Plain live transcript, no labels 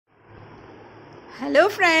Hello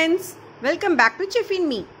friends, welcome back to Chef in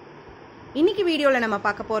Me. இன்னைக்கு வீடியோல நம்ம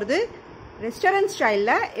பார்க்க போறது ரெஸ்டாரன்ட்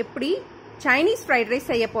ஸ்டைல்ல எப்படி சைனீஸ் ஃப்ரைட் ரைஸ்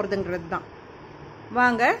செய்ய போறதுங்கிறது தான்.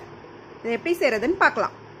 வாங்க இதை எப்படி செய்யறதுன்னு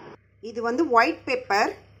பார்க்கலாம். இது வந்து ஒயிட்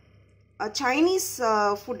பெப்பர். சைனீஸ்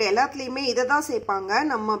ஃபுட் எல்லாத்துலயுமே இதை தான் சேர்ப்பாங்க.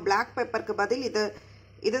 நம்ம பிளாக் பெப்பருக்கு பதில்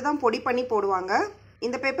இதை தான் பொடி பண்ணி போடுவாங்க.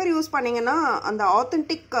 இந்த பெப்பர் யூஸ் பண்ணீங்கன்னா அந்த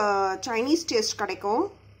ஆத்தென்டிக் சைனீஸ் டேஸ்ட் கிடைக்கும்.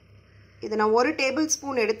 இதை நான் 1 டேபிள்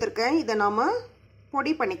ஸ்பூன் எடுத்திருக்கேன். இதை நாம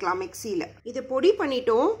பொடி பண்ணிக்கலாம் மிக்சியில். இது பொடி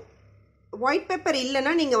பண்ணிட்டோம். ஒயிட் பெப்பர்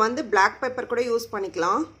இல்லைன்னா நீங்கள் வந்து பிளாக் பெப்பர் கூட யூஸ்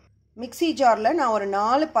பண்ணிக்கலாம். மிக்சி ஜாரில் நான் ஒரு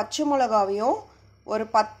 4 பச்சை மிளகாவையும் ஒரு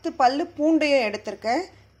 10 பல்லு பூண்டையும் எடுத்திருக்கேன்.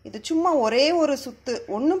 இது சும்மா ஒரே ஒரு சுத்து,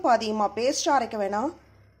 ஒன்றும் பாதியமாக பேஸ்ட்டாக அரைக்க வேணாம்,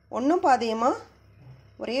 ஒன்றும் பாதியமாக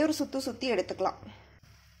ஒரே ஒரு சுற்றி எடுத்துக்கலாம்.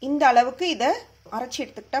 இந்த அளவுக்கு இதை அரைச்சி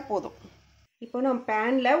எடுத்துக்கிட்டால் போதும். இப்போ நான்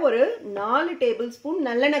பேனில் ஒரு 4 டேபிள் ஸ்பூன்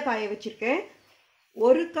நல்லெண்ணெய் காய வச்சுருக்கேன்.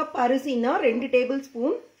 1 கப் அரிசினா 2 டேபிள்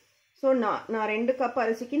ஸ்பூன். ஸோ நான் 2 கப்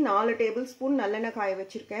அரிசிக்கு 4 டேபிள் ஸ்பூன் நல்லெண்ணெய் காய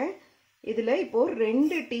வச்சுருக்கேன். இதில் இப்போது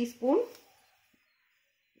 2 டீஸ்பூன்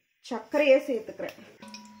சர்க்கரையை சேர்த்துக்கிறேன்.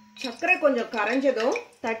 சர்க்கரை கொஞ்சம் கரைஞ்சதும்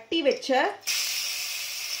தட்டி வச்ச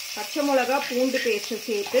பச்சை மிளகா பூண்டு பேஸ்ட்டை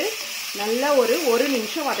சேர்த்து நல்லா ஒரு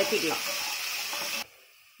நிமிஷம் வதக்கிடலாம்.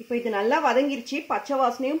 இப்போ இது நல்லா வதங்கிருச்சு, பச்சை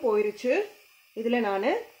வாசனையும் போயிருச்சு. இதில் நான்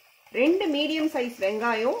 2 மீடியம் சைஸ்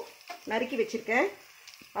வெங்காயம் நறுக்கி வச்சுருக்கேன்.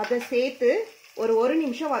 அதை சேர்த்து ஒரு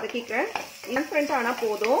நிமிஷம் வதக்கிக்கிறேன். டிஃப்ரெண்ட் ஆனால்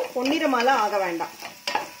போதும், பொன்னிறமாலாம் ஆக வேண்டாம்.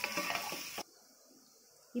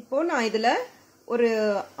 இப்போ நான் இதில் ஒரு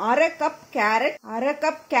 1/2 cup carrot, 1/2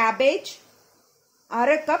 cup cabbage,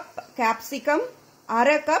 1/2 cup capsicum,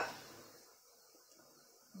 1/2 cup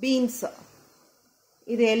beans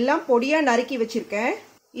இது எல்லாம் பொடியாக நறுக்கி வச்சுருக்கேன்.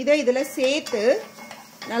 இதை இதில் சேர்த்து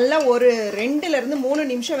நல்லா ஒரு 2லிருந்து 3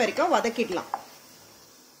 நிமிஷம் வரைக்கும் வதக்கிடலாம்.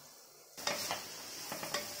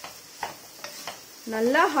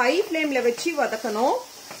 நல்லா ஹை ஃப்ளேமில் வச்சு வதக்கணும்.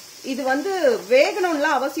 இது வந்து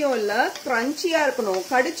வேகணும்லாம் அவசியம் இல்லை, கிரன்ச்சியாக இருக்கணும்.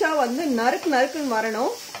 கடிச்சா வந்து நறுக்குன்னு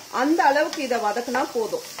வரணும். அந்த அளவுக்கு இதை வதக்கினா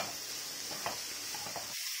போதும்.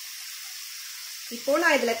 இப்போ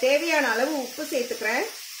நான் இதில் தேவையான அளவு உப்பு சேர்த்துக்கிறேன்.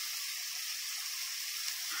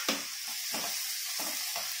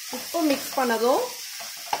 உப்பு மிக்ஸ் பண்ணதும்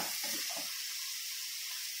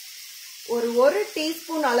ஒரு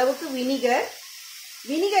டீஸ்பூன் அளவுக்கு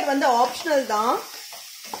வினிகர் வந்து ஆப்ஷனல் தான்.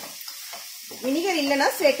 வினிகர் இல்லைன்னா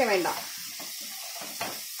சேர்க்க வேண்டாம்,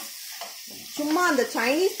 சும்மா அந்த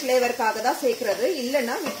சைனீஸ் ஃப்ளேவருக்காக தான் சேர்க்கிறது,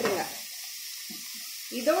 இல்லைன்னா விட்டுருங்க.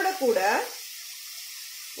 இதோட கூட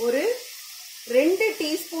ஒரு 2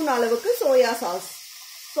 டீஸ்பூன் அளவுக்கு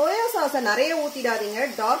சோயா சாஸை நிறைய ஊற்றிடாதீங்க.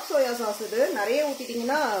 டார்க் சோயா சாஸ் இது நிறைய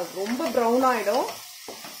ஊற்றிட்டீங்கன்னா ரொம்ப ப்ரௌன் ஆகிடும்.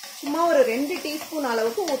 சும்மா ஒரு 2 டீஸ்பூன்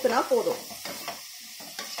அளவுக்கு ஊற்றினா போதும்.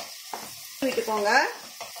 விட்டுக்கோங்க.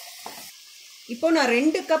 இப்போ நான்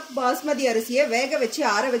 2 கப் பாஸ்மதி அரிசியை வேக வச்சு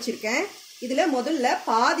ஆற வச்சிருக்கேன். இதுல முதல்ல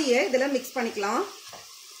பாதியை இதுல மிக்ஸ் பண்ணிக்கலாம்.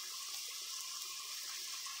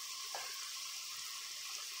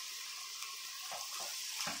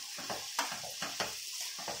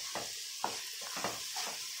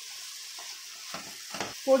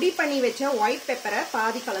 பொடி பண்ணி வச்ச ஒயிட் பெப்பரை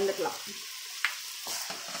பாதி கலந்துக்கலாம்.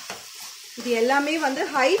 இது எல்லாமே வந்து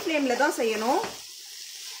ஹை ஃப்ளேம்ல தான் செய்யணும்.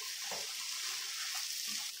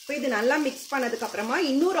 இது நல்லா மிக்ஸ் பண்ணதுக்கு அப்புறமா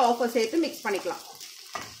இன்னொரு ஆஃபர் சேர்த்து மிக்ஸ் பண்ணிக்கலாம்.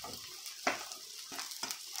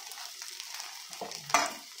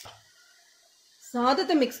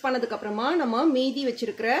 சாதத்தை மிக்ஸ் பண்ணதுக்கு அப்புறமா நம்ம மீதி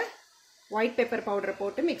வச்சிருக்கிற ஒயிட் பெப்பர் பவுடரை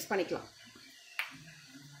போட்டு மிக்ஸ் பண்ணிக்கலாம்.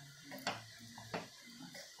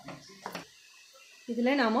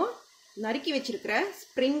 இதுல நாம நறுக்கி வச்சிருக்கிற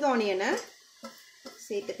ஸ்ப்ரிங் ஆனியனை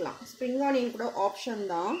சேர்த்துக்கலாம். ஸ்ப்ரிங் ஆனியன் கூட ஆப்ஷன்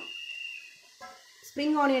தான்.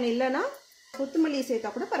 ஸ்ப்ரிங் ஆனியன் இல்லைன்னா கொத்தமல்லி சேர்த்தா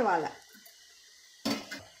கூட பரவாயில்ல.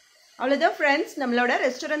 அவ்வளோதான் ஃப்ரெண்ட்ஸ், நம்மளோட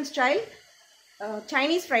restaurant style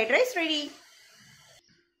Chinese fried rice ready.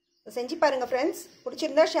 செஞ்சு பாருங்கள் ஃப்ரெண்ட்ஸ்.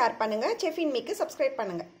 பிடிச்சிருந்தா ஷேர் பண்ணுங்கள். செஃப் இன் மீக்கு சப்ஸ்கிரைப்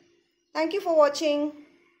பண்ணுங்கள். தேங்க்யூ ஃபார் வாட்சிங்.